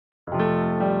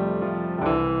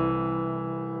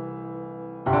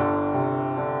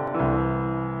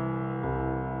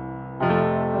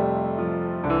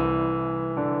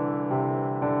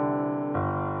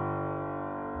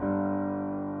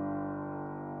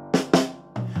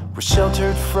We're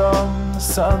sheltered from the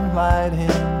sunlight in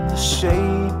the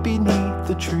shade beneath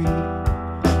the tree.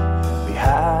 We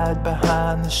hide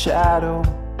behind the shadow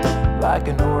like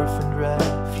an orphaned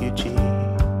refugee.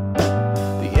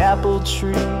 The apple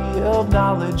tree of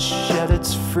knowledge shed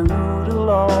its fruit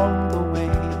along the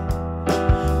way.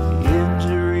 The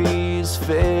injury is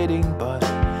fading, but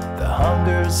the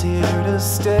hunger's here to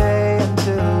stay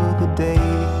until the day.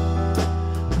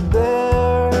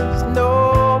 There's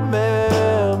no memory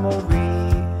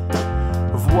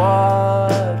of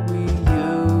what we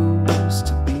used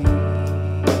to be.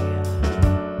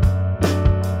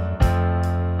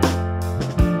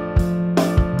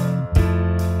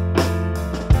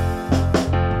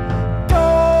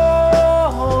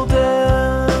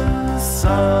 Golden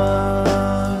sunrise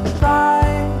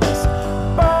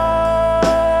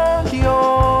burned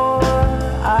your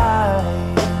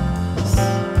eyes,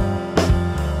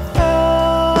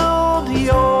 filled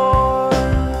your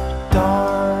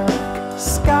dark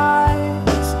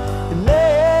skies, and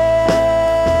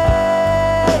made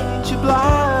you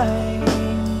blind.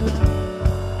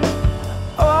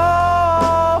 Oh,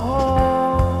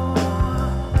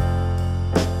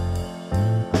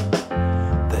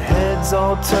 the heads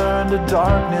all turn to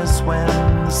darkness when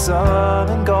the sun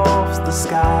engulfs the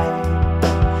sky.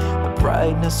 The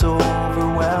brightness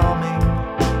overwhelming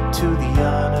to the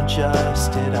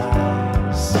unadjusted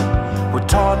eyes. We're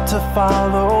taught to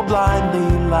follow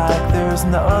blindly like there's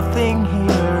nothing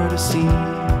here to see.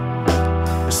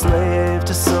 A slave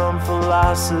to some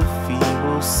philosophy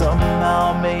will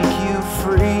somehow make you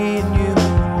free, and you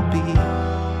will be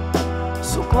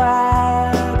so glad